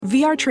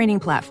VR training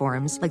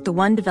platforms, like the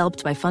one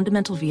developed by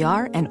Fundamental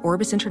VR and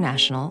Orbis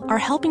International, are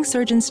helping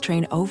surgeons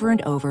train over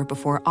and over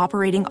before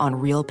operating on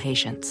real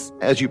patients.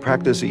 As you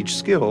practice each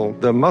skill,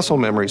 the muscle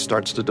memory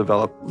starts to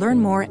develop. Learn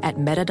more at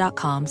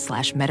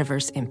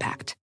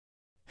meta.com/metaverseimpact.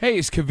 Hey,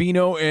 it's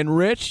Covino and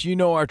Rich. You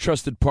know our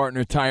trusted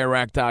partner,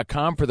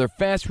 TireRack.com, for their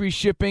fast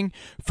reshipping,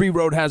 free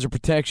road hazard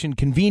protection,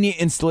 convenient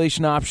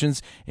installation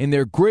options, and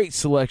their great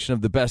selection of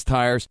the best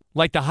tires.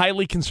 Like the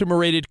highly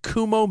consumer-rated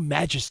Kumo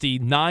Majesty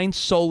 9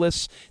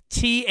 Solus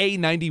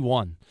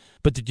TA91.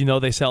 But did you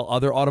know they sell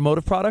other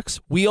automotive products?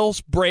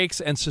 Wheels,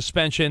 brakes, and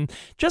suspension,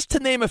 just to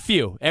name a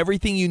few.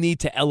 Everything you need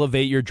to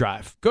elevate your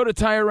drive. Go to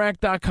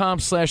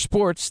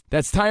TireRack.com/sports.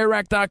 That's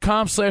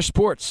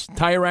TireRack.com/sports.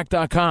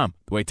 TireRack.com,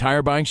 the way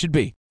tire buying should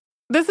be.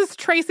 This is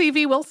Tracy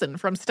V. Wilson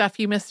from Stuff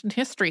You Missed in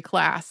History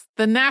class.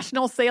 The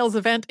national sales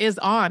event is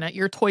on at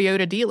your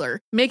Toyota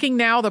dealer, making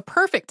now the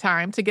perfect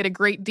time to get a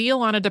great deal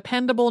on a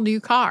dependable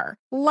new car.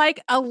 Like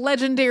a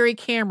legendary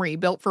Camry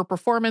built for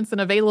performance and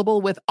available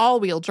with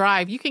all-wheel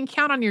drive, you can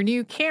count on your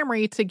new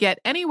Camry to get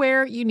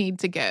anywhere you need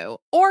to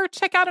go. Or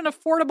check out an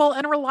affordable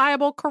and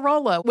reliable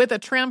Corolla with a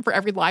trim for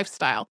every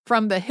lifestyle.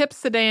 From the hip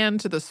sedan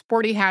to the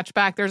sporty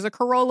hatchback, there's a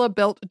Corolla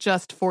built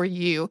just for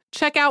you.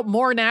 Check out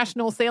more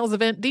national sales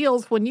event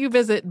deals when you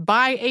visit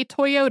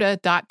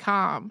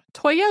buyatoyota.com.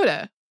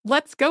 Toyota,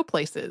 let's go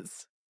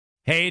places.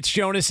 Hey, it's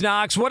Jonas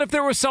Knox. What if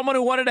there was someone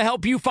who wanted to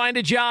help you find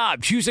a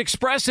job? Choose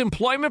Express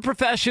Employment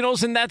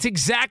Professionals, and that's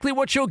exactly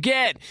what you'll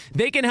get.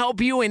 They can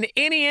help you in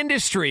any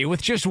industry.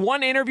 With just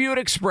one interview at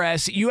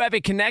Express, you have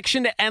a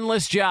connection to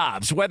endless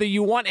jobs. Whether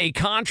you want a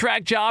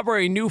contract job or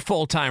a new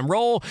full-time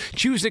role,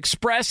 choose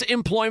Express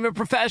Employment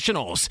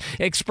Professionals.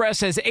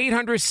 Express has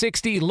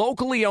 860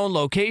 locally owned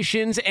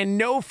locations and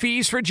no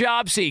fees for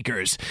job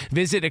seekers.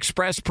 Visit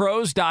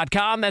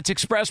expresspros.com. That's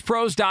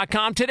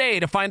expresspros.com today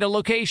to find a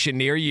location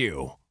near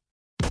you.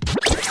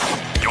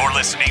 You're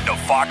listening to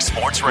Fox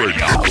Sports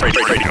Radio.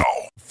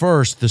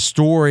 First, the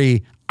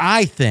story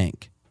I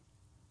think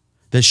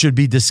that should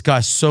be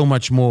discussed so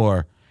much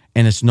more,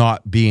 and it's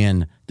not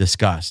being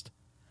discussed.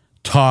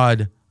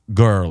 Todd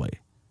Gurley.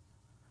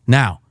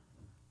 Now,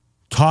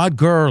 Todd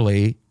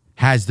Gurley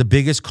has the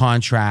biggest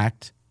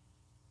contract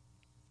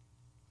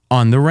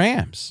on the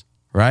Rams,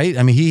 right?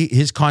 I mean,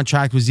 his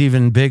contract was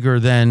even bigger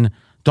than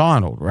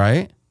Donald,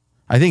 right?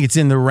 I think it's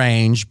in the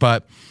range,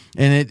 but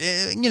it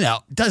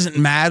doesn't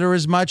matter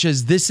as much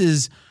as this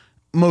is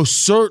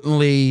most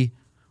certainly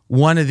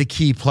one of the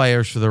key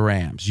players for the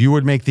Rams. You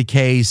would make the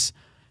case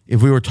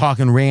if we were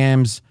talking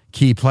Rams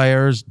key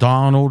players,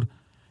 Donald,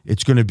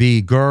 it's going to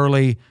be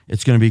Gurley,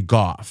 it's going to be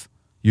Goff.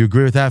 You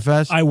agree with that,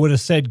 Fez? I would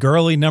have said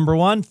Gurley number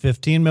one,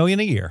 $15 million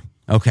a year.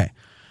 Okay.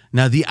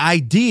 Now, the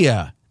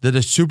idea that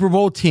a Super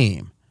Bowl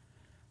team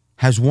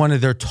has one of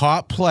their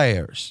top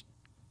players,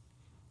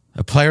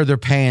 a player they're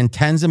paying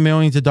tens of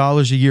millions of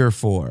dollars a year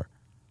for,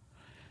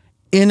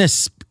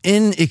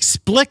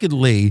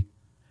 inexplicably,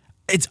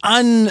 it's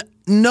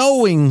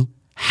unknowing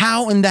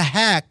how in the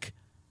heck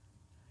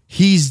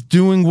he's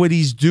doing what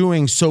he's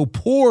doing so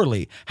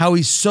poorly, how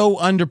he's so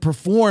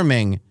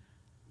underperforming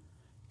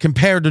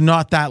compared to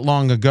not that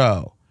long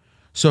ago.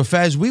 So,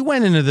 Fez, we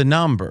went into the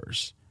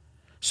numbers.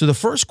 So the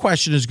first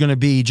question is going to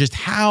be just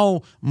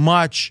how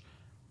much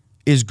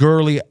is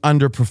Gurley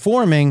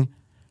underperforming?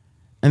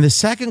 And the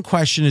second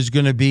question is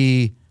going to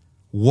be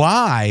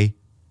why?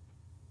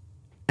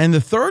 And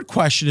the third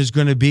question is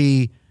going to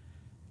be,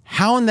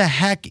 how in the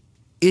heck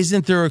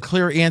isn't there a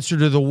clear answer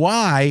to the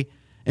why,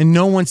 and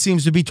no one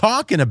seems to be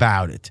talking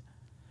about it?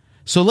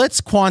 So let's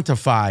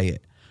quantify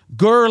it.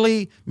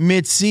 Gurley,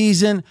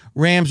 midseason,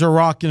 Rams are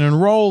rocking and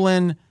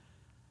rolling.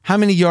 How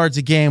many yards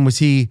a game was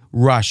he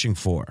rushing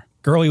for?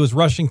 Gurley was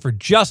rushing for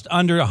just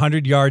under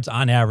 100 yards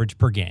on average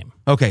per game.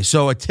 Okay,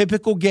 so a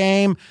typical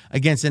game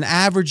against an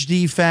average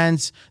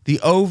defense, the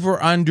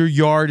over-under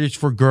yardage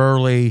for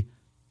Gurley?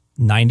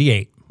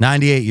 98.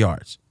 98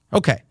 yards.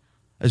 Okay.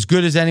 As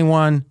good as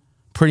anyone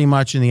pretty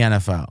much in the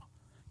NFL.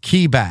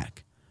 Key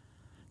back.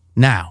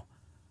 Now,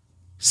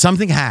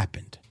 something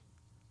happened.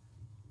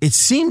 It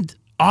seemed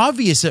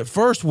obvious at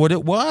first what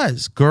it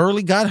was.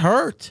 Gurley got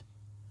hurt.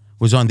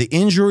 Was on the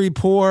injury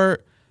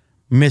report.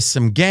 Missed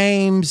some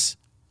games.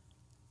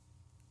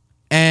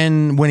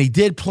 And when he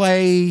did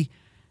play,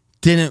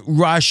 didn't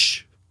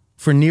rush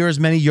for near as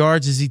many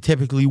yards as he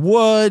typically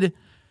would.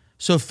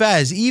 So,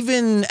 Fez,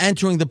 even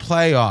entering the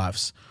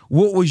playoffs,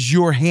 what was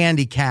your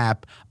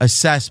handicap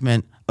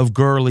assessment of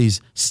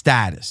Gurley's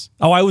status?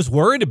 Oh, I was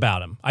worried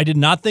about him. I did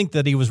not think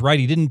that he was right.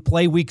 He didn't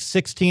play week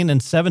 16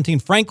 and 17.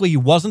 Frankly, he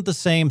wasn't the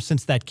same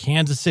since that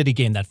Kansas City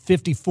game, that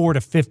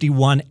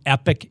 54-51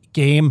 epic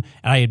game.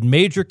 And I had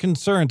major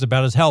concerns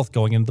about his health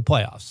going into the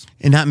playoffs.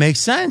 And that makes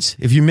sense.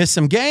 If you miss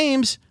some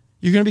games,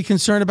 you're going to be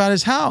concerned about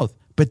his health.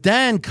 But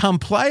then come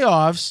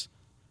playoffs,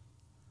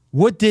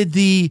 what did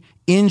the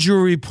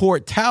injury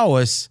report tell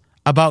us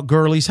about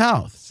Gurley's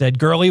health? Said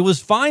Gurley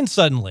was fine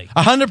suddenly.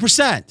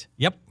 100%.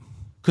 Yep.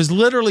 Because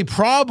literally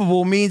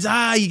probable means,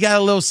 you got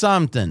a little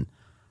something.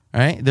 All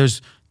right?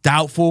 There's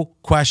doubtful,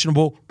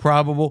 questionable,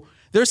 probable.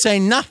 They're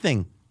saying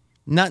nothing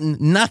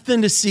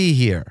Nothing to see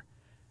here.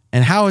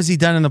 And how has he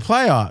done in the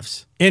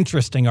playoffs?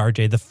 Interesting,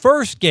 RJ. The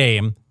first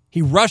game,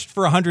 he rushed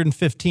for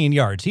 115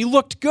 yards. He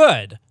looked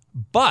good,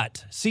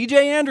 but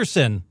C.J.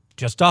 Anderson,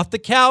 just off the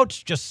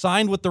couch, just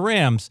signed with the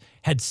Rams,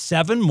 had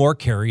 7 more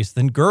carries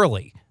than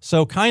Gurley.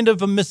 So kind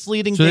of a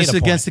misleading data point. So this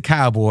is against the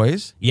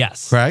Cowboys.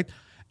 Yes. Correct?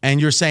 And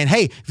you're saying,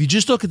 hey, if you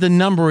just look at the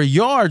number of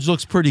yards,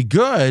 looks pretty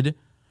good.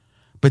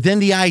 But then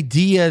the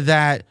idea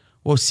that,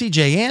 well,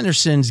 C.J.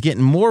 Anderson's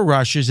getting more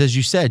rushes, as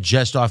you said,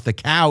 just off the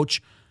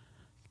couch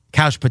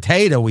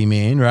potato, we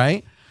mean,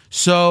 right?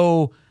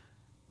 So,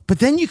 but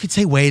then you could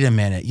say, wait a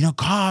minute,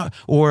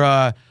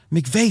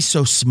 McVay's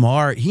so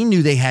smart. He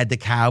knew they had the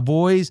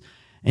Cowboys,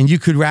 and you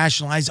could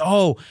rationalize,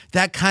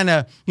 that kind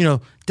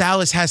of,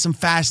 Dallas has some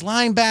fast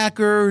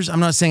linebackers. I'm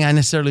not saying I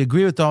necessarily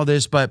agree with all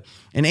this, but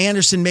and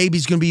Anderson maybe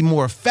is going to be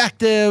more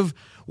effective.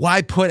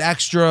 Why put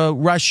extra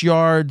rush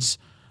yards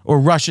or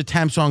rush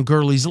attempts on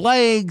Gurley's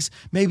legs?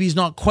 Maybe he's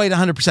not quite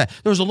 100%.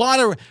 There was a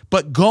lot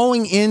but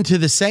going into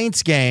the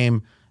Saints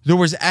game, there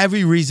was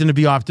every reason to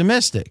be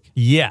optimistic.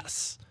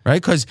 Yes.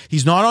 Right? Because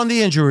he's not on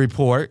the injury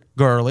report,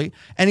 Gurley,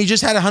 and he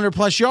just had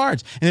 100-plus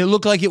yards. And it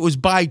looked like it was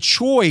by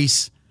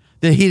choice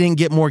that he didn't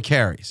get more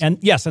carries. And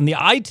yes, in the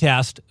eye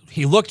test,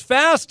 he looked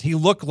fast. He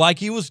looked like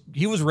he was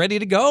ready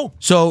to go.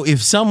 So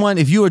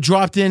if you had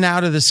dropped in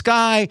out of the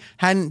sky,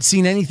 hadn't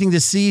seen anything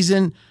this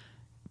season,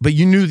 but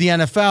you knew the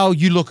NFL,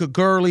 you look at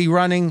Gurley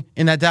running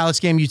in that Dallas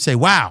game, you'd say,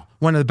 wow,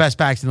 one of the best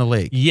backs in the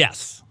league.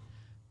 Yes.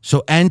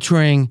 So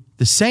entering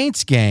the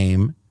Saints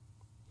game,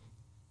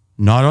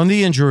 not on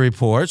the injury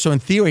report, so in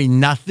theory,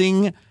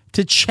 nothing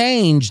to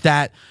change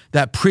that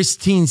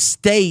pristine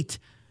state,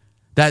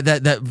 that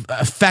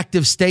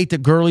effective state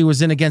that Gurley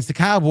was in against the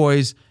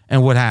Cowboys,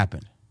 and what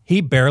happened? He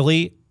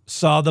barely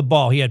saw the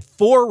ball. He had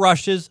 4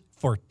 rushes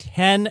for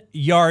 10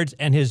 yards,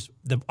 and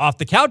the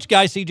off-the-couch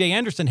guy, C.J.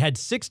 Anderson, had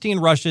 16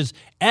 rushes,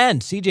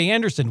 and C.J.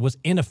 Anderson was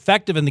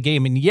ineffective in the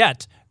game, and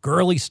yet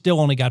Gurley still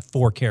only got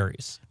 4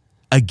 carries.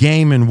 A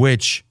game in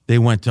which they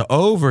went to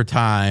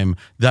overtime,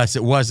 thus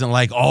it wasn't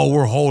like,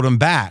 we're holding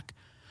back.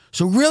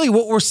 So really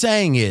what we're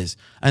saying is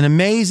an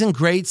amazing,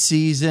 great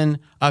season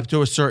up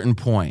to a certain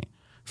point.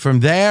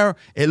 From there,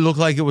 it looked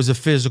like it was a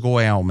physical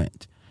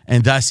ailment,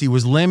 and thus he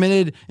was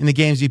limited in the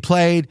games he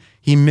played.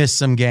 He missed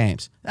some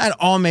games. That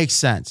all makes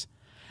sense.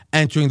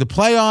 Entering the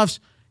playoffs,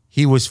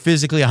 he was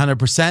physically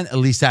 100%, at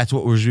least that's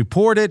what was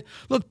reported.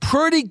 Looked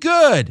pretty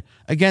good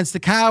against the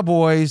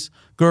Cowboys,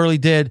 Gurley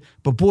did,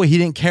 but boy, he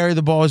didn't carry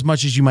the ball as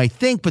much as you might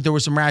think, but there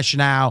was some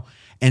rationale.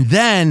 And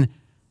then,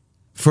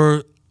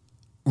 for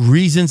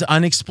reasons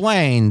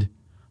unexplained,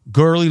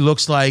 Gurley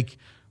looks like,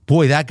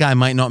 boy, that guy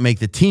might not make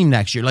the team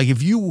next year. Like,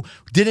 if you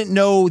didn't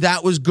know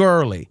that was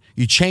Gurley,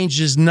 you changed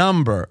his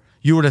number,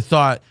 you would have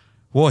thought,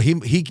 well,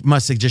 he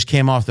must have just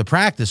came off the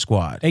practice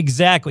squad.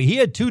 Exactly. He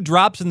had 2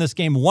 drops in this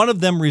game, one of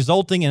them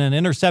resulting in an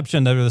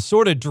interception that are the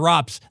sort of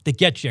drops that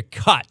get you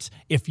cut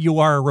if you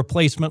are a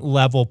replacement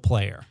level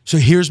player. So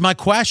here's my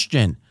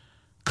question.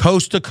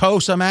 Coast to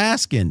coast, I'm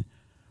asking,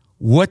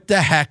 what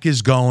the heck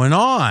is going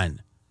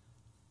on?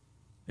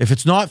 If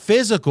it's not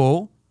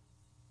physical,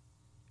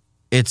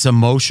 it's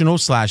emotional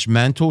 /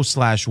 mental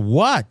 /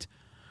 what?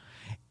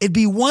 It'd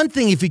be one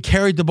thing if he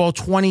carried the ball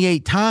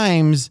 28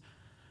 times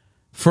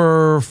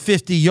for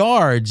 50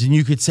 yards, and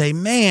you could say,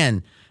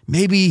 man,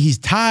 maybe he's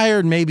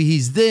tired, maybe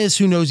he's this,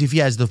 who knows if he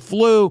has the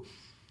flu.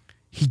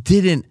 He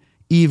didn't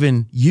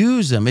even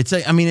use him. It's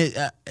like,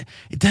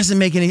 it doesn't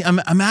make any,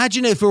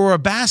 imagine if it were a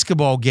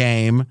basketball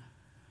game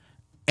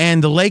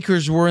and the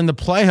Lakers were in the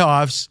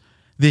playoffs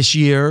this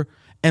year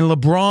and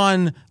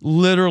LeBron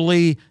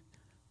literally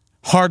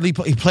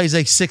he plays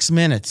like 6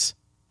 minutes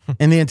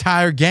in the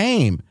entire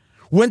game.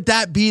 Wouldn't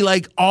that be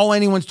like all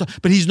anyone's talking?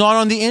 But he's not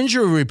on the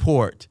injury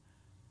report.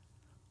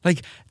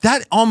 Like,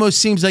 that almost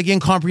seems like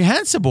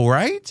incomprehensible,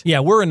 right? Yeah,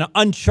 we're in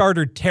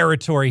uncharted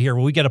territory here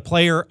where we get a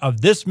player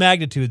of this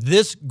magnitude,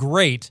 this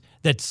great,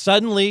 that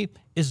suddenly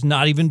is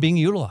not even being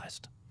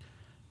utilized.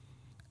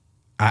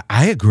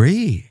 I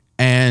agree.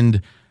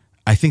 And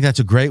I think that's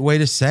a great way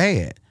to say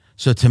it.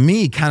 So to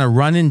me, kind of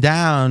running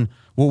down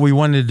what we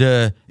wanted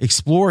to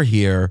explore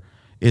here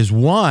is,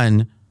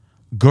 one,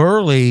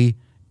 Gurley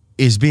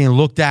is being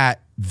looked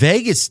at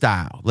Vegas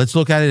style. Let's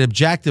look at it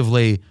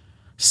objectively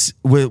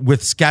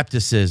with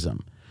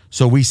skepticism.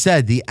 So we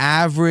said the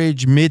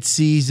average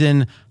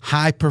midseason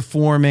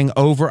high-performing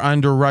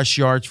over-under rush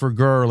yards for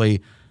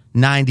Gurley,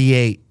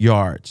 98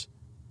 yards.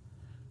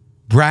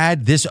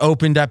 Brad, this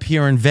opened up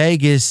here in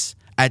Vegas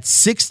at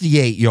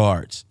 68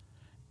 yards.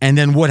 And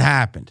then what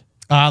happened?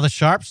 The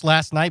Sharps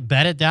last night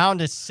bet it down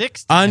to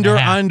 60. Under,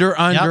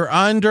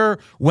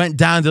 went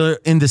down to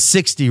in the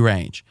 60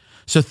 range.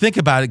 So think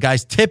about it,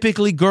 guys.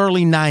 Typically,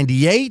 Gurley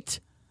 98.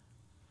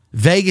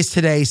 Vegas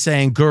today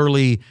saying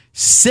Gurley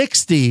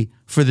 60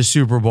 for the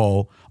Super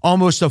Bowl.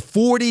 Almost a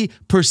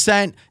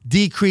 40%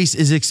 decrease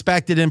is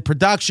expected in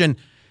production,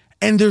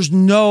 and there's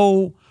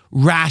no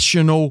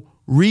rational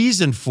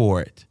reason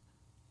for it.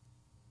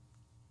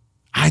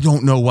 I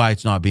don't know why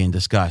it's not being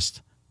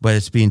discussed, but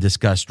it's being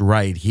discussed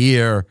right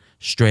here,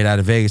 straight out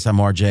of Vegas. I'm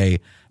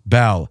RJ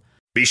Bell.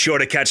 Be sure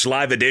to catch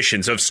live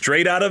editions of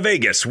Straight Outta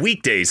Vegas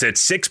weekdays at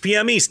 6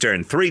 p.m.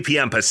 Eastern, 3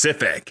 p.m.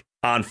 Pacific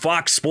on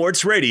Fox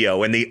Sports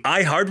Radio and the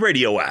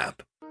iHeartRadio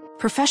app.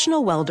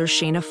 Professional welder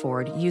Shayna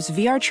Ford used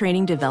VR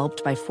training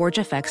developed by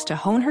ForgeFX to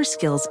hone her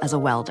skills as a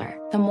welder.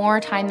 The more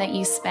time that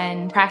you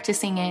spend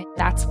practicing it,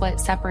 that's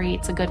what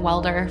separates a good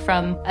welder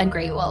from a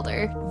great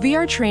welder.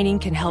 VR training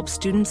can help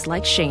students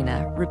like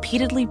Shayna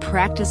repeatedly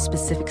practice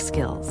specific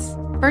skills.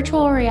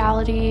 Virtual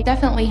reality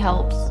definitely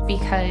helps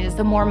because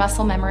the more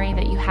muscle memory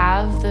that you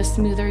have, the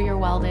smoother your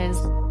weld is.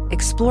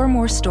 Explore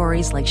more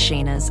stories like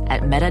Shayna's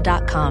at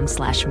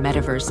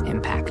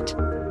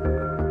meta.com/metaverseimpact.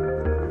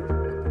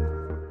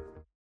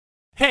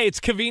 Hey,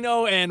 it's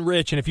Covino and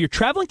Rich, and if you're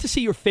traveling to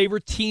see your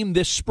favorite team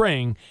this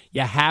spring,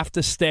 you have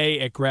to stay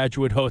at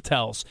Graduate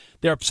Hotels.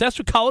 They're obsessed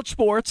with college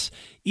sports.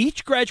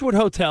 Each Graduate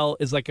Hotel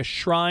is like a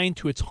shrine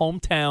to its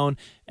hometown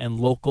and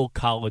local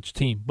college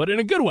team, but in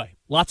a good way.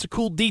 Lots of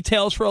cool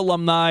details for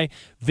alumni,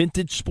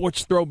 vintage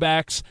sports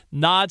throwbacks,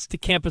 nods to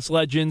campus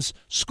legends,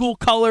 school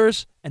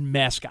colors, and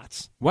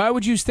mascots. Why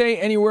would you stay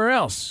anywhere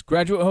else?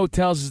 Graduate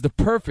Hotels is the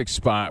perfect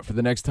spot for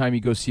the next time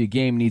you go see a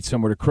game and need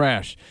somewhere to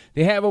crash.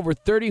 They have over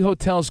 30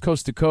 hotels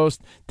coast to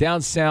coast,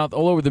 down south,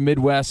 all over the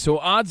Midwest, so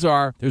odds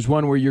are there's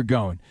one where you're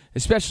going,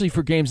 especially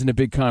for games in the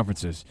big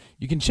conferences.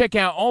 You can check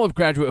out all of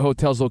Graduate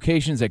Hotels'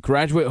 locations at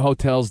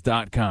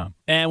graduatehotels.com.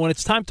 And when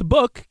it's time to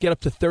book, get up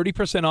to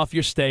 30% off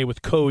your stay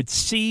with code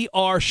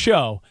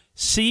CRSHOW.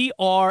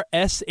 CRSHOW.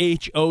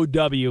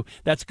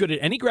 That's good at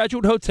any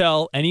Graduate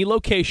Hotel, any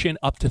location,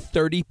 up to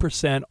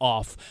 30%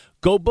 off.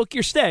 Go book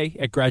your stay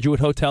at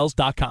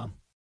graduatehotels.com.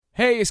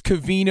 Hey, it's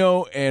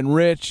Covino and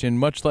Rich, and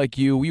much like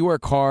you, we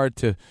work hard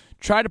to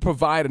try to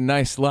provide a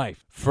nice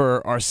life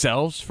for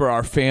ourselves, for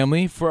our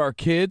family, for our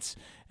kids,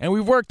 and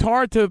we've worked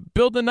hard to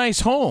build a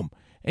nice home.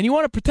 And you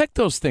want to protect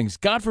those things.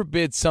 God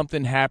forbid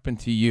something happened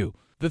to you.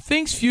 The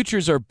things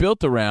futures are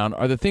built around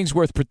are the things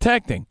worth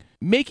protecting.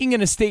 Making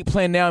an estate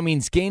plan now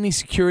means gaining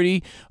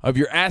security of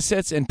your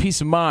assets and peace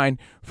of mind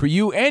for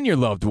you and your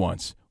loved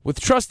ones. With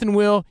Trust and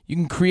Will, you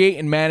can create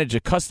and manage a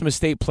custom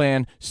estate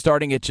plan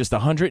starting at just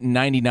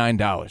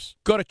 $199.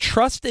 Go to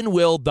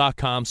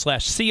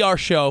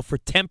trustandwill.com/CRShow for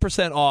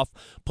 10% off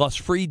plus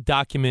free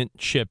document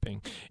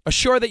shipping.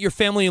 Assure that your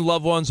family and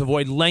loved ones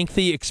avoid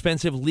lengthy,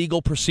 expensive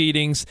legal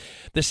proceedings,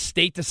 the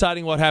state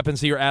deciding what happens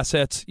to your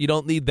assets. You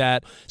don't need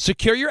that.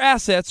 Secure your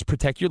assets,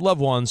 protect your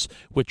loved ones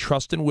with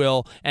Trust and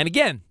Will. And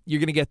again, you're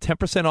going to get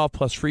 10% off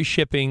plus free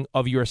shipping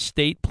of your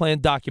estate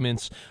plan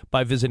documents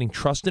by visiting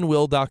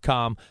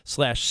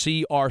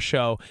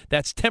trustandwill.com/CRShow.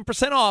 That's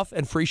 10% off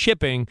and free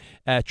shipping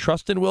at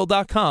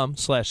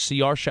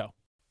trustandwill.com/CRShow.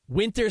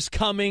 Winter's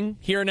coming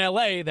here in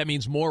LA. That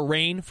means more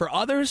rain. For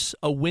others,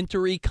 a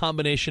wintry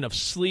combination of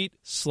sleet,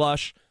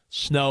 slush,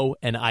 snow,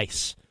 and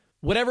ice.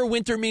 Whatever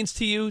winter means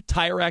to you,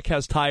 Tire Rack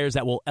has tires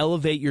that will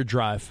elevate your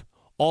drive.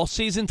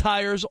 All-season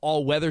tires,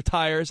 all-weather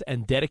tires,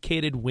 and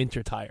dedicated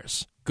winter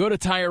tires. Go to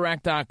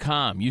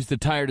TireRack.com. Use the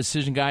Tire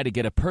Decision Guide to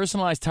get a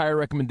personalized tire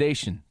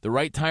recommendation. The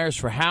right tires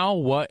for how,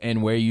 what,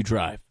 and where you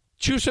drive.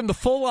 Choose from the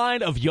full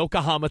line of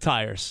Yokohama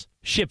tires.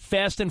 Ship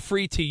fast and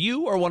free to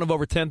you or one of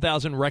over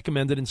 10,000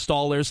 recommended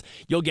installers.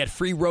 You'll get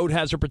free road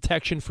hazard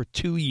protection for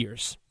 2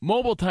 years.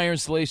 Mobile tire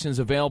installation is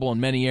available in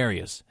many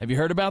areas. Have you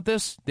heard about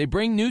this? They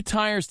bring new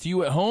tires to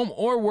you at home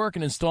or work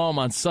and install them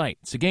on site.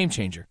 It's a game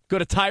changer. Go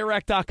to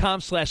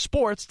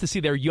TireRack.com/sports to see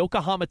their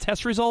Yokohama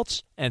test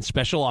results and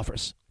special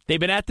offers. They've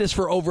been at this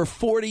for over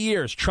 40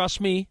 years.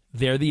 Trust me,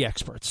 they're the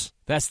experts.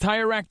 That's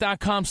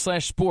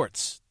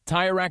TireRack.com/sports.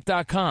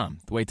 TireRack.com,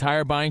 the way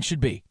tire buying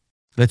should be.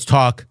 Let's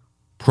talk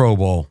Pro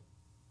Bowl.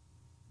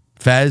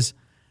 Fez,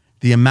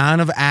 the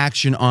amount of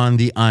action on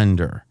the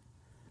under.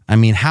 I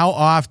mean, how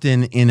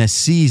often in a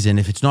season,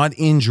 if it's not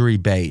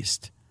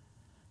injury-based,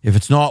 if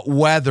it's not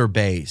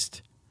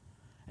weather-based,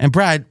 and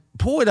Brad,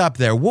 pull it up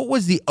there. What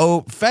was the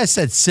Fez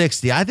said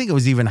 60. I think it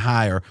was even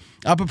higher.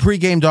 Up at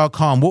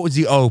pregame.com, what was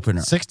the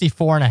opener?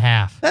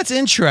 64.5. That's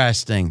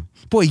interesting.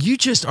 Boy, you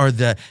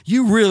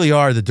really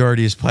are the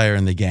dirtiest player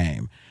in the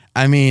game.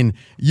 I mean,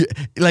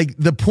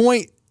 the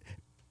point,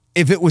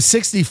 if it was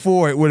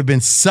 64, it would have been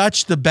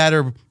such the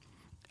better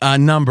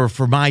number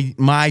for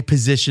my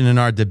position in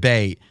our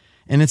debate.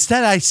 And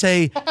instead I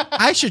say,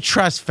 I should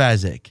trust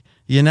Fezzik,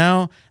 you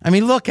know? I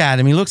mean, look at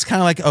him. He looks kind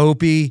of like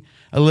Opie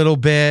a little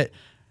bit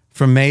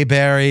from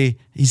Mayberry.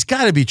 He's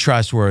got to be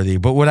trustworthy.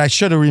 But what I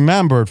should have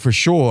remembered for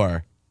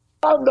sure.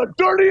 I'm the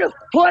dirtiest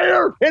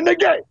player in the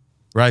game.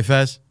 Right,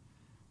 Fez?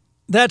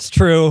 That's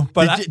true.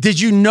 But did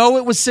you know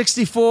it was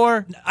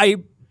 64?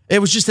 It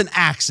was just an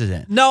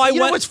accident. No, you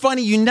know what's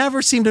funny? You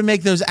never seem to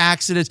make those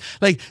accidents.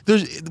 Like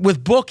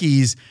with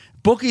bookies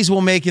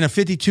will make in a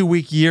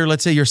 52-week year,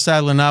 let's say you're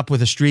settling up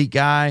with a street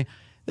guy,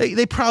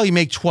 they probably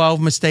make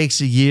 12 mistakes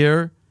a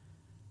year.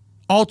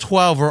 All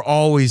 12 are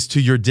always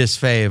to your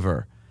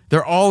disfavor.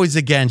 They're always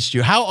against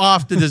you. How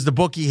often does the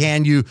bookie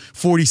hand you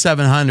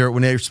 4,700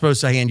 when they're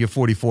supposed to hand you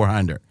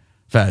 4,400,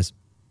 Fez?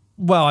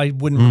 Well, I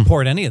wouldn't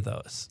report any of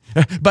those.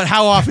 But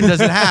how often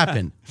does it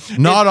happen?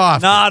 Not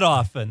often. Not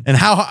often. And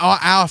how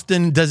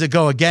often does it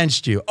go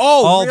against you?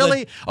 Oh,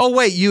 really? Oh,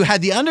 wait, you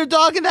had the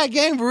underdog in that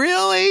game?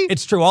 Really?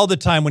 It's true all the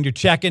time when you're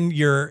checking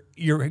your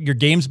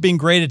games being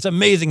graded. It's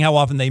amazing how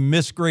often they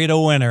misgrade a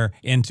winner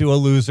into a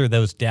loser,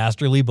 those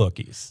dastardly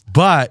bookies.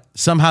 But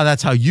somehow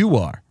that's how you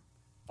are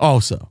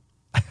also.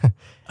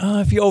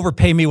 If you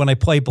overpay me when I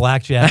play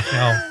blackjack,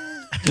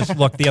 just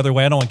look the other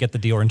way. I don't want to get the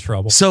dealer in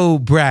trouble. So,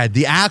 Brad,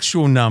 the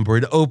actual number,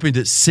 it opened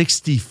at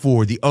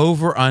 64, the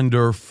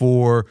over-under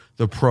for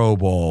the Pro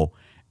Bowl.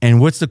 And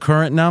what's the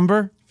current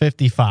number?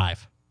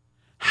 55.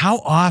 How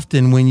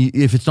often,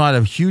 if it's not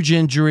a huge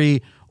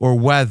injury or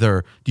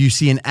weather, do you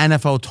see an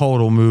NFL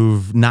total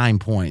move 9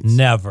 points?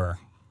 Never.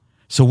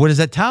 So what does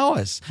that tell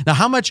us?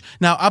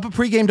 Now, up at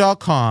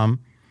pregame.com,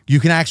 you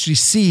can actually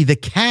see the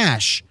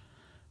cash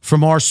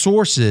from our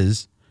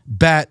sources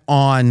bet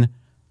on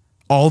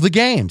all the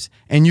games.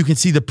 And you can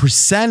see the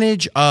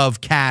percentage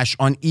of cash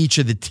on each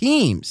of the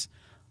teams.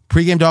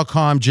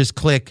 Pregame.com, just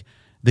click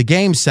the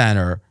Game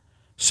Center.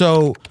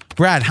 So,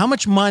 Brad, how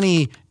much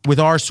money with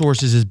our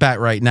sources is bet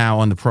right now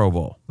on the Pro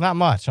Bowl? Not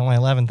much, only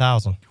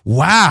 11,000.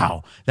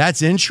 Wow,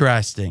 that's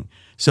interesting.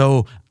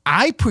 So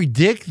I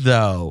predict,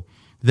 though,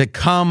 that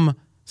come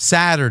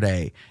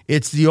Saturday,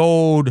 it's the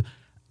old,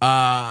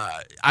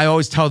 I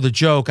always tell the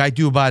joke, I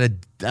do about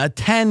a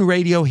 10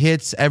 radio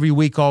hits every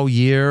week all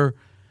year,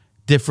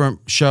 different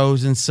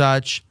shows and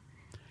such.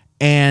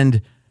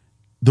 And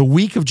the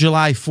week of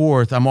July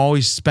 4th, I'm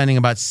always spending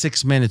about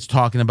 6 minutes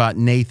talking about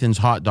Nathan's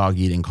hot dog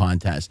eating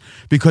contest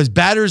because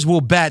bettors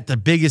will bet the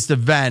biggest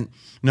event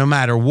no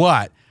matter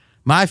what.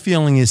 My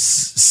feeling is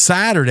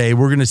Saturday,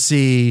 we're going to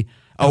see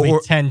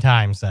 10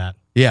 times that.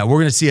 Yeah, we're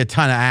going to see a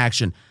ton of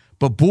action.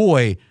 But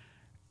boy,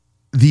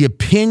 the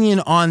opinion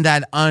on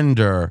that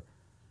under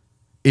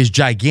is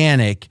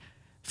gigantic.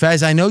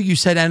 Fez, I know you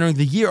said entering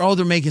the year,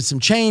 they're making some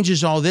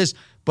changes, all this.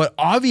 But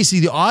obviously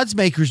the odds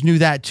makers knew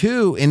that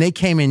too, and they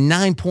came in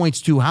 9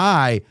 points too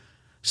high,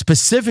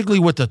 specifically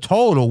with the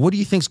total. What do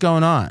you think's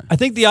going on? I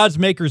think the odds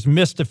makers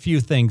missed a few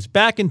things.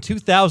 Back in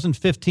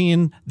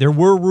 2015, there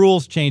were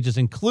rules changes,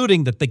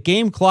 including that the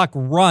game clock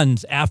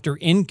runs after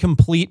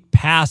incomplete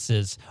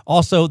passes.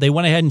 Also, they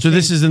went ahead and So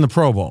this is in the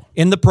Pro Bowl?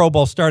 In the Pro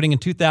Bowl starting in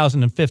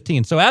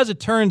 2015. So as it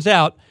turns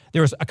out,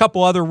 there was a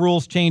couple other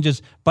rules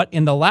changes, but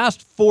in the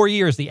last 4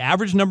 years, the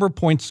average number of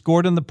points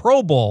scored in the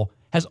Pro Bowl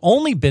has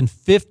only been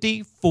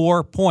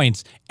 54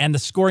 points, and the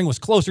scoring was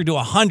closer to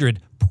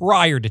 100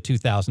 prior to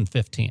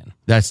 2015.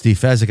 That's Steve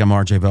Fezzik. I'm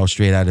RJ Bell,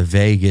 straight out of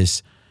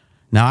Vegas.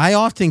 Now, I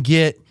often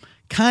get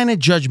kind of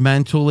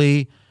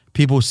judgmentally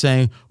people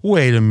saying,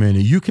 wait a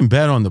minute, you can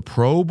bet on the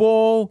Pro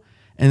Bowl?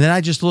 And then I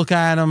just look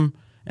at them,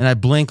 and I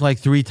blink like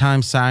 3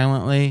 times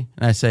silently,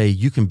 and I say,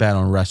 you can bet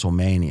on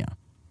WrestleMania.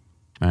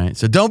 All right?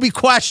 So don't be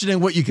questioning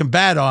what you can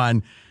bet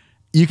on.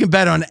 You can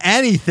bet on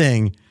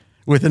anything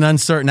with an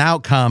uncertain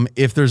outcome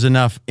if there's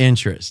enough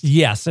interest.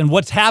 Yes, and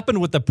what's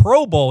happened with the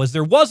Pro Bowl is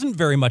there wasn't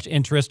very much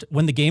interest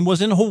when the game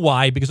was in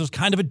Hawaii because it was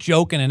kind of a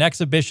joke and an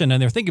exhibition,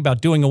 and they're thinking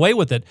about doing away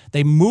with it.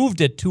 They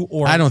moved it to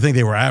Orlando. I don't think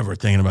they were ever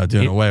thinking about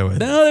doing away with it.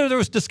 No, there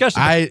was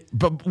discussion.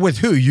 But with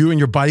who? You and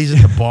your buddies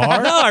at the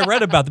bar? No, I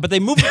read about it, but they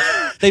moved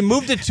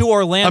it to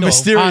Orlando. A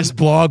mysterious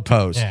blog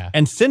post. Yeah.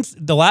 And since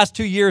the last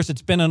 2 years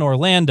it's been in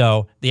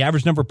Orlando, the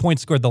average number of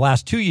points scored the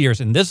last 2 years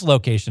in this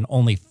location,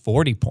 only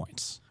 40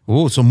 points.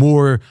 Ooh, so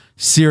more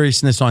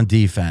seriousness on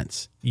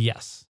defense.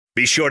 Yes.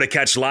 Be sure to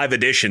catch live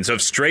editions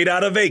of Straight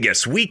Outta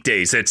Vegas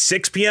weekdays at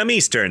 6 p.m.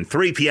 Eastern,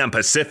 3 p.m.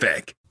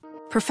 Pacific.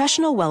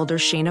 Professional welder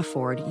Shayna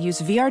Ford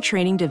used VR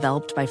training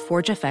developed by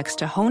ForgeFX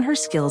to hone her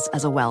skills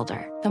as a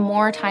welder. The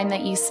more time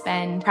that you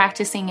spend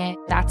practicing it,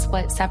 that's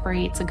what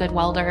separates a good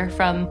welder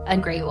from a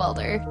great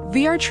welder.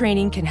 VR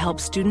training can help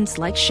students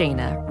like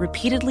Shayna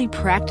repeatedly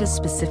practice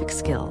specific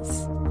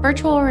skills.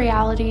 Virtual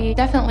reality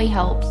definitely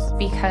helps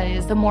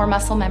because the more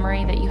muscle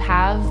memory that you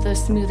have, the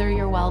smoother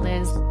your weld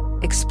is.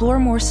 Explore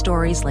more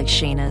stories like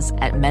Shayna's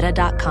at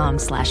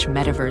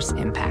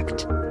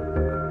meta.com/metaverseimpact.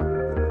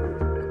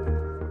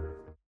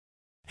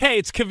 Hey,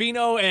 it's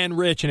Covino and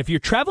Rich, and if you're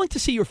traveling to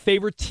see your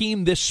favorite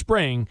team this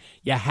spring,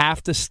 you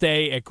have to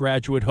stay at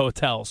Graduate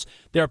Hotels.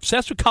 They're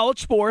obsessed with college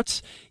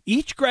sports.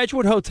 Each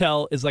Graduate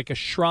Hotel is like a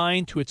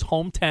shrine to its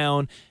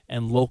hometown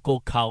and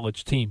local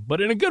college team, but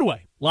in a good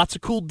way. Lots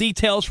of cool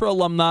details for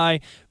alumni,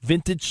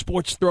 vintage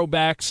sports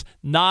throwbacks,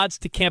 nods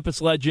to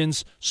campus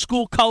legends,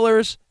 school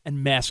colors,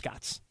 and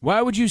mascots.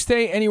 Why would you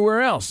stay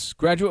anywhere else?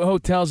 Graduate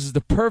Hotels is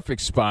the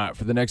perfect spot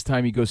for the next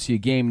time you go see a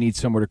game and need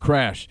somewhere to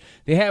crash.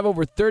 They have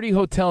over 30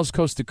 hotels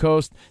coast to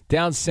coast,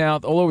 down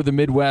south, all over the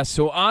Midwest,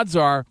 so odds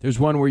are there's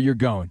one where you're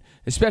going,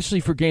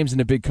 especially for games in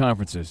the big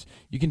conferences.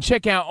 You can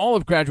check out all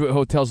of Graduate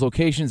Hotels'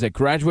 locations at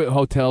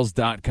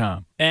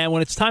graduatehotels.com. And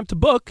when it's time to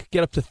book,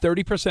 get up to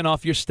 30%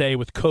 off your stay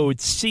with code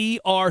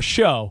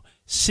CRSHOW.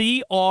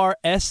 CRSHOW.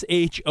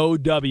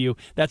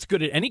 That's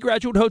good at any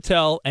Graduate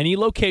Hotel, any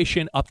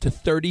location, up to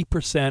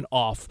 30%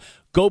 off.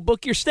 Go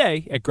book your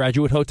stay at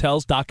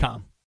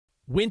graduatehotels.com.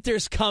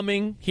 Winter's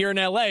coming here in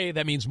LA.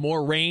 That means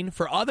more rain.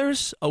 For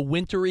others, a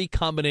wintry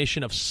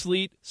combination of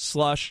sleet,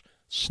 slush,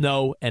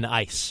 snow, and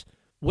ice.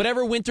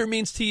 Whatever winter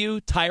means to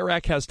you, Tire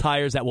Rack has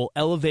tires that will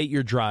elevate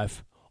your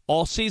drive.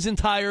 All-season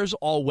tires,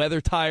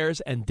 all-weather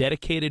tires, and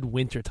dedicated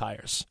winter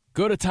tires.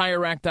 Go to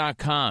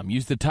TireRack.com.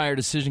 Use the Tire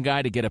Decision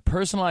Guide to get a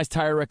personalized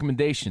tire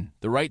recommendation.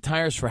 The right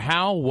tires for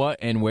how, what,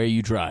 and where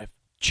you drive.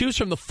 Choose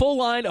from the full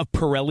line of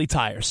Pirelli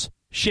tires.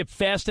 Ship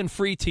fast and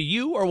free to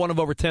you or one of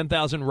over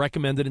 10,000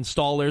 recommended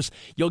installers.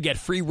 You'll get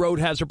free road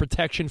hazard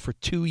protection for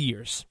 2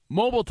 years.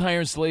 Mobile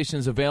tire installation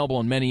is available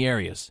in many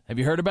areas. Have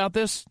you heard about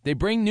this? They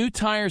bring new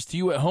tires to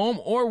you at home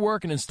or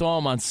work and install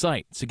them on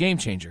site. It's a game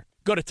changer.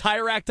 Go to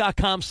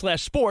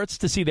TireRack.com/sports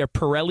to see their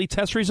Pirelli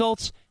test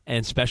results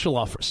and special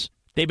offers.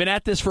 They've been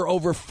at this for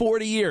over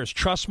 40 years.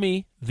 Trust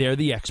me, they're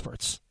the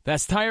experts.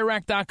 That's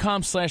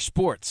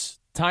TireRack.com/sports.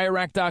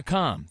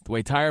 TireRack.com, the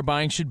way tire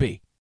buying should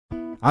be.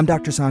 I'm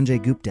Dr.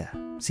 Sanjay Gupta,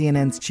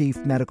 CNN's chief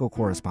medical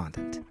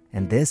correspondent,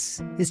 and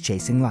this is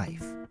Chasing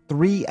Life.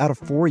 3 out of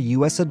 4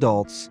 U.S.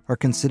 adults are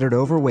considered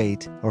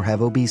overweight or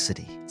have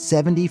obesity.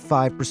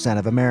 75%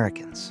 of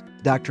Americans.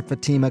 Dr.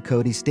 Fatima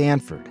Cody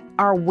Stanford.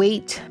 Our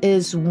weight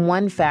is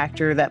one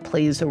factor that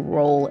plays a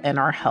role in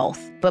our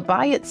health, but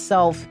by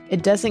itself,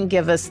 it doesn't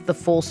give us the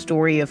full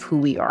story of who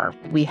we are.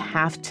 We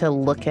have to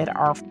look at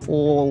our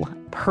full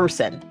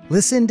person.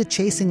 Listen to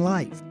Chasing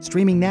Life,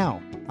 streaming now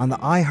on the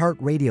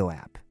iHeartRadio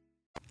app.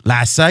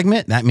 Last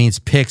segment, that means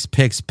picks.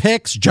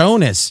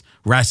 Jonas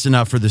resting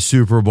up for the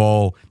Super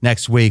Bowl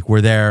next week. We're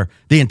there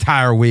the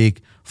entire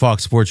week.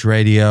 Fox Sports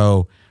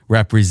Radio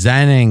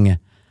representing.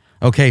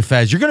 Okay,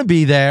 Fez, you're going to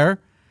be there,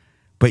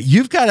 but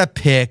you've got to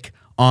pick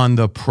on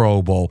the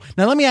Pro Bowl.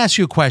 Now, let me ask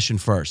you a question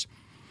first.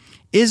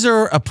 Is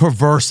there a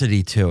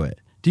perversity to it?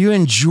 Do you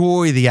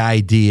enjoy the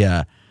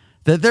idea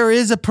that there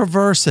is a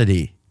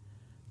perversity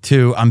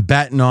to, I'm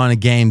betting on a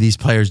game these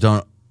players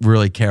don't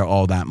really care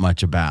all that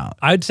much about?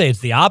 I'd say it's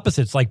the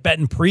opposite. It's like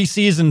betting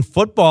preseason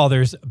football.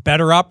 There's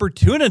better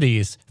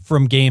opportunities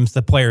from games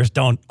that players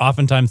don't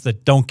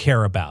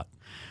care about.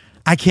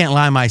 I can't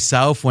lie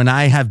myself. When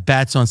I have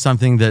bets on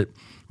something that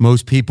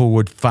most people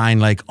would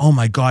find like, oh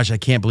my gosh, I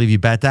can't believe you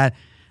bet that,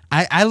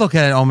 I look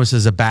at it almost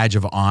as a badge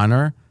of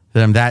honor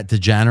that I'm that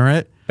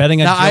degenerate. Betting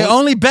now, I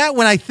only bet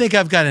when I think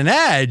I've got an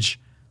edge,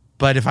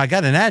 but if I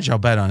got an edge, I'll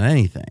bet on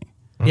anything.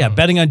 Yeah,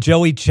 betting on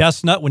Joey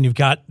Chestnut when you've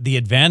got the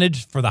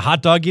advantage for the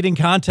hot dog eating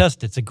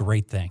contest, it's a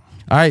great thing.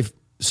 All right,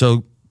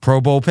 so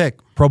Pro Bowl pick.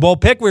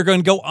 We're going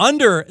to go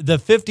under the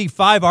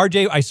 55.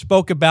 RJ, I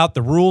spoke about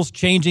the rules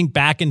changing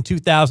back in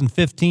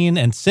 2015,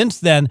 and since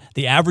then,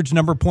 the average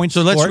number of points.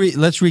 So let's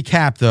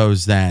recap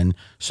those then.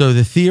 So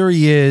the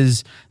theory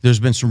is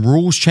there's been some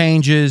rules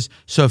changes.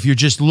 So if you're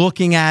just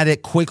looking at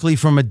it quickly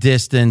from a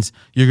distance,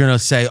 you're going to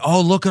say, oh,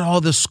 look at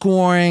all the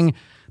scoring.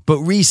 But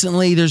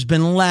recently there's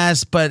been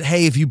less. But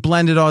hey, if you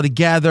blend it all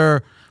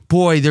together,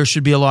 boy, there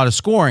should be a lot of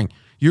scoring.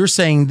 You're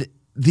saying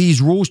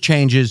these rules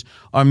changes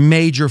are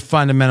major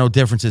fundamental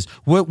differences.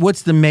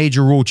 What's the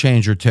major rule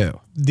change or two?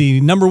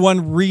 The number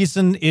one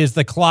reason is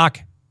the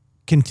clock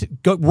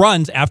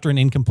runs after an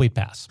incomplete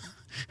pass.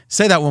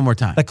 Say that one more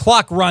time. The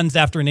clock runs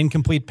after an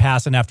incomplete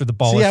pass and after the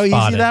ball is spotted. See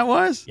how easy that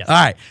was? Yes. All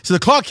right. So the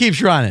clock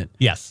keeps running.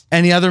 Yes.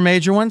 Any other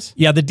major ones?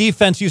 Yeah, the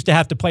defense used to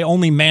have to play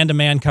only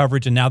man-to-man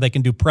coverage, and now they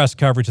can do press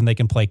coverage and they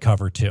can play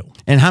cover too.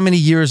 And how many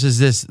years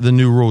has the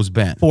new rules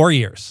been? 4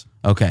 years.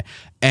 Okay.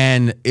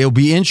 And it'll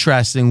be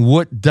interesting.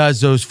 What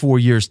does those 4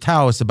 years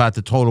tell us about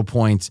the total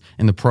points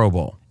in the Pro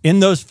Bowl? In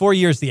those 4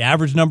 years, the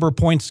average number of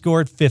points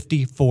scored,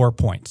 54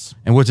 points.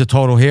 And what's the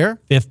total here?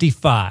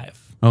 55.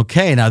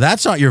 Okay, now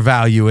that's not your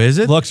value, is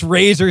it? Looks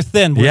razor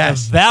thin. What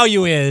yes. the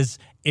value is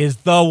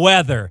the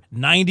weather.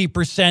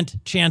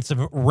 90% chance of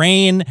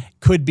rain,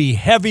 could be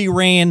heavy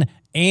rain,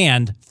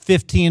 and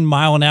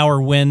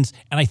 15-mile-an-hour winds.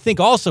 And I think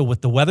also with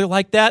the weather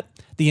like that,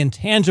 the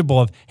intangible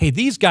of, hey,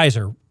 these guys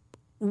are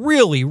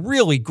really,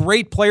 really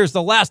great players.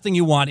 The last thing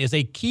you want is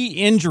a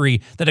key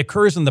injury that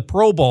occurs in the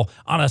Pro Bowl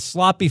on a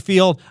sloppy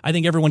field. I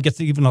think everyone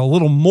gets even a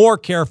little more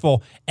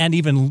careful and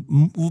even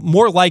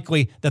more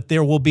likely that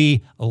there will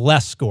be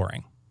less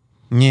scoring.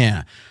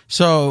 Yeah.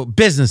 So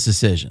business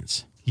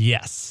decisions.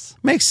 Yes.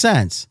 Makes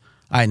sense.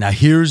 All right, now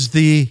here's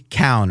the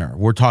counter.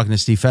 We're talking to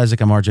Steve Fezzik.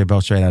 I'm RJ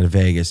Bell, straight out of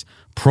Vegas.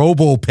 Pro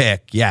Bowl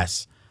pick,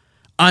 yes.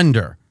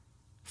 Under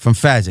from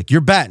Fezzik. You're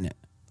betting it.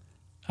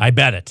 I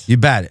bet it. You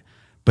bet it.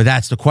 But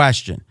that's the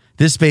question.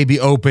 This baby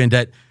opened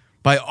at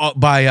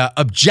by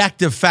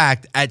objective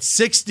fact at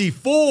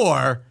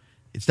 64.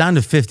 It's down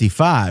to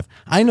 55.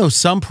 I know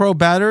some pro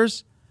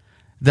bettors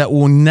that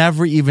will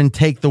never even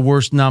take the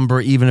worst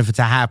number, even if it's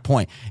a half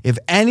point. If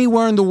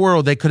anywhere in the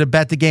world they could have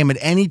bet the game at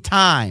any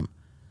time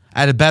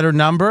at a better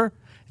number,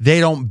 they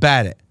don't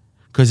bet it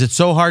because it's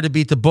so hard to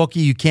beat the bookie.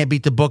 You can't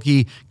beat the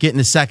bookie getting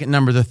the second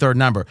number, the third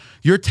number.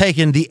 You're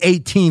taking the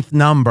 18th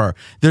number.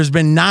 There's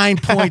been 9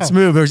 points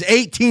moved. There's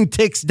 18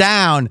 ticks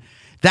down.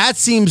 That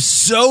seems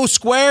so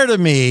square to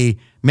me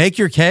Make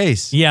your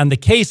case. Yeah, and the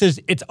case is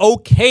it's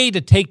okay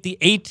to take the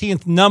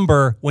 18th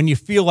number when you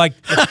feel like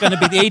it's going to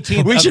be the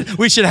 18th.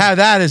 we should have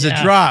that as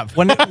a drop.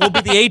 When it will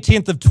be the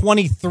 18th of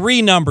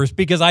 23 numbers,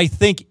 because I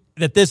think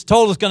that this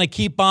total is going to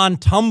keep on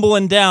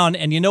tumbling down.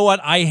 And you know what?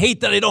 I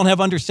hate that I don't have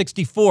under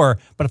 64,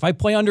 but if I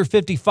play under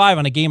 55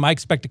 on a game I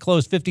expect to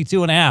close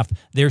 52.5,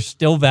 there's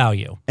still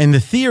value. And the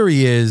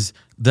theory is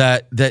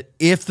that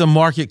if the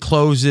market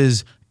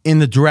closes in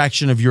the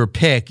direction of your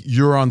pick,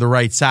 you're on the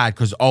right side,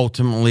 because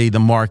ultimately the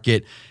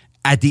market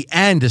at the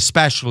end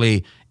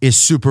especially is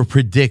super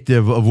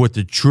predictive of what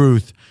the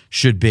truth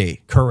should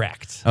be.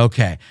 Correct.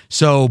 Okay.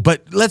 So,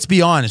 but let's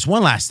be honest.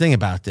 One last thing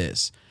about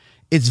this.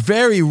 It's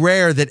very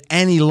rare that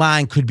any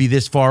line could be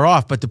this far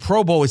off, but the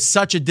Pro Bowl is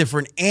such a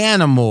different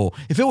animal.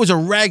 If it was a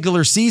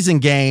regular season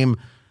game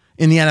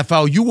in the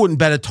NFL, you wouldn't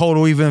bet a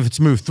total even if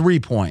it's moved 3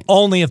 points.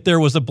 Only if there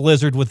was a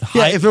blizzard with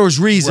high... Yeah, if there was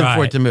reason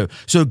for it to move.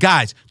 So,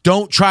 guys,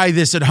 don't try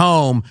this at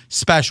home.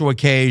 Special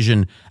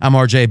occasion. I'm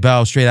RJ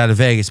Bell, straight out of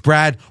Vegas.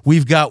 Brad,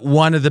 we've got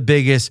one of the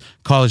biggest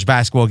college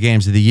basketball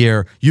games of the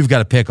year. You've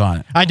got a pick on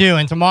it. I do.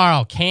 And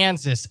tomorrow,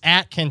 Kansas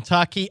at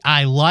Kentucky.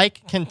 I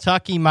like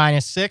Kentucky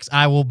 -6.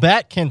 I will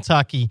bet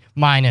Kentucky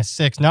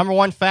 -6. Number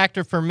one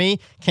factor for me,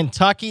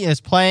 Kentucky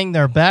is playing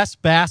their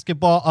best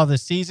basketball of the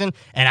season,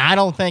 and I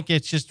don't think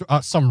it's just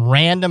some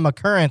random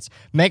occurrence.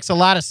 Makes a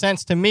lot of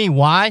sense to me.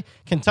 Why?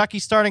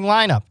 Kentucky's starting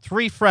lineup,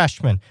 3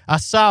 freshmen, a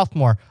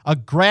sophomore, a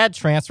grad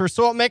transfer,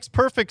 so it makes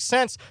perfect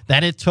sense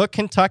that it took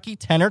Kentucky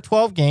 10 or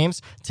 12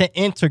 games to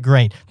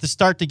integrate, to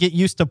start to get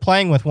used to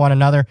playing with one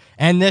another,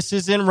 and this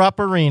is in Rupp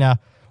Arena,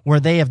 where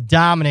they have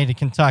dominated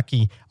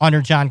Kentucky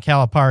under John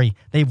Calipari.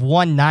 They've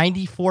won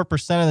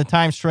 94% of the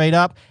time straight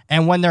up,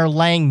 and when they're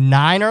laying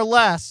 9 or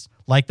less,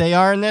 like they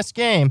are in this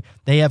game,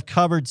 they have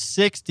covered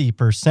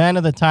 60%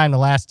 of the time the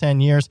last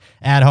 10 years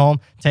at home.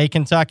 Take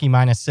Kentucky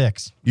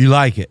 -6. You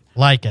like it?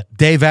 Like it.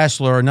 Dave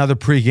Essler, another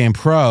pregame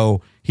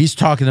pro, he's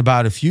talking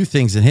about a few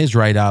things in his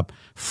write-up.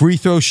 Free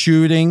throw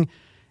shooting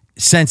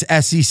since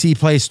SEC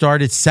play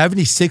started,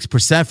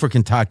 76% for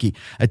Kentucky,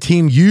 a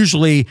team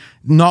usually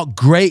not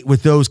great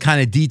with those kind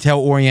of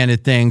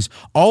detail-oriented things.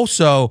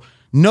 Also,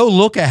 no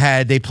look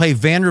ahead. They play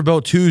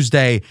Vanderbilt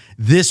Tuesday.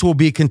 This will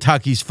be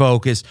Kentucky's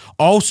focus.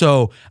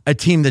 Also, a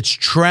team that's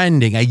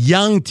trending, a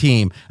young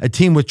team, a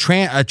team with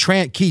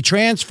key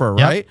transfer,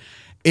 right?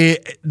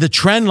 The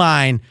trend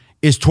line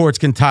is towards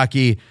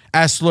Kentucky.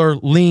 Essler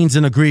leans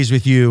and agrees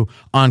with you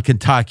on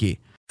Kentucky.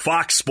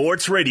 Fox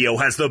Sports Radio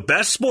has the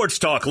best sports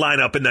talk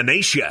lineup in the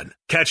nation.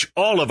 Catch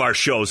all of our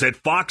shows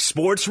at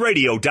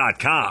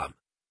foxsportsradio.com.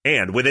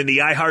 And within the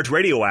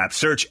iHeartRadio app,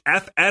 search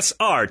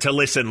FSR to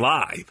listen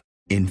live.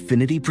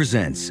 Infinity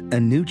presents a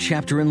new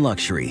chapter in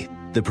luxury,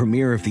 the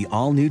premiere of the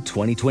all-new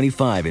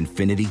 2025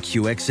 Infinity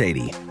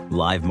QX80,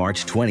 live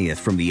March 20th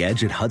from the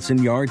Edge at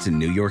Hudson Yards in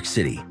New York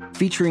City,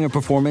 featuring a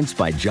performance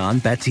by John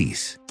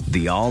Batiste.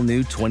 The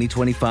all-new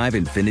 2025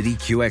 Infinity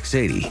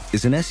QX80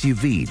 is an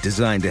SUV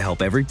designed to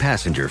help every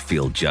passenger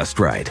feel just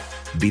right.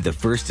 Be the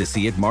first to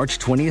see it March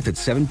 20th at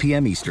 7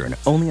 p.m. Eastern,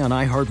 only on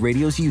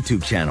iHeartRadio's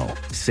YouTube channel.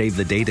 Save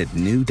the date at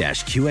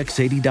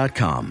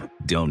new-QX80.com.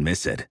 Don't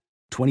miss it.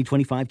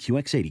 2025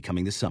 QX80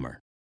 coming this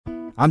summer.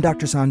 I'm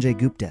Dr. Sanjay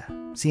Gupta,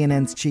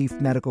 CNN's chief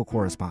medical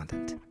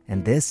correspondent,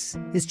 and this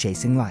is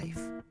Chasing Life.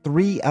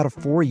 3 out of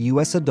 4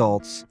 U.S.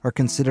 adults are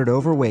considered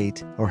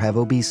overweight or have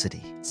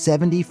obesity.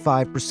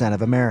 75%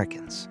 of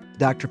Americans.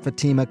 Dr.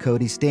 Fatima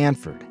Cody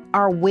Stanford.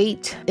 Our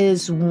weight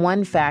is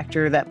one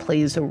factor that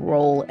plays a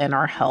role in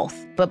our health,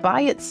 but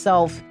by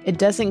itself, it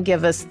doesn't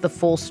give us the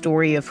full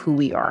story of who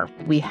we are.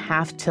 We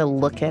have to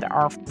look at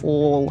our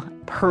full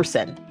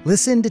person.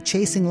 Listen to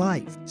Chasing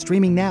Life,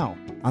 streaming now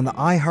on the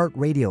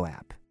iHeartRadio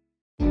app.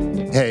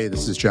 Hey,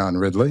 this is John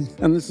Ridley.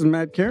 And this is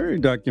Matt Carey,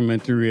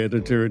 documentary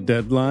editor at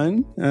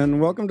Deadline.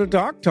 And welcome to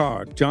Doc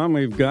Talk. John,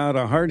 we've got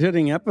a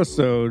hard-hitting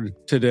episode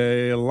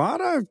today. A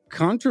lot of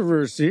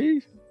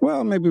controversy.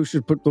 Well, maybe we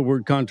should put the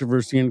word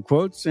controversy in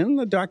quotes in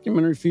the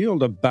documentary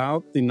field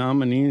about the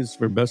nominees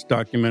for Best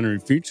Documentary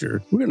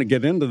Feature. We're going to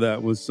get into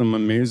that with some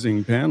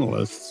amazing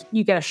panelists.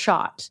 You get a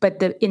shot, but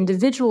the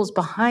individuals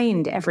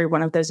behind every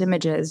one of those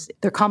images,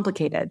 they're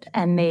complicated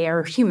and they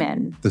are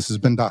human. This has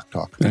been Doc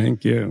Talk.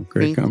 Thank you.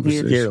 Great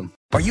conversation. Thank you.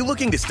 Are you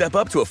looking to step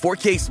up to a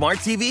 4K smart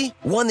TV?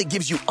 One that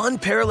gives you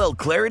unparalleled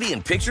clarity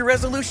and picture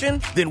resolution?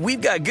 Then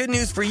we've got good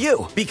news for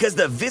you, because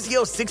the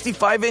Vizio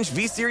 65-inch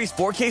V-Series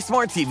 4K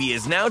smart TV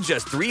is now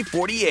just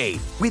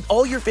 $348. With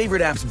all your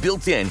favorite apps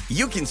built in,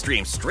 you can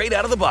stream straight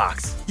out of the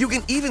box. You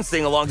can even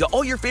sing along to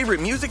all your favorite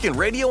music and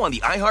radio on the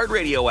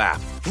iHeartRadio app.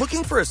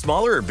 Looking for a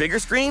smaller or bigger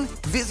screen?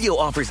 Vizio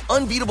offers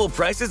unbeatable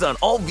prices on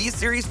all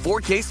V-Series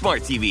 4K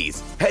smart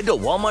TVs. Head to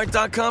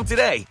Walmart.com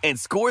today and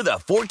score the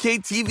 4K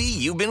TV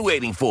you've been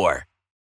waiting for.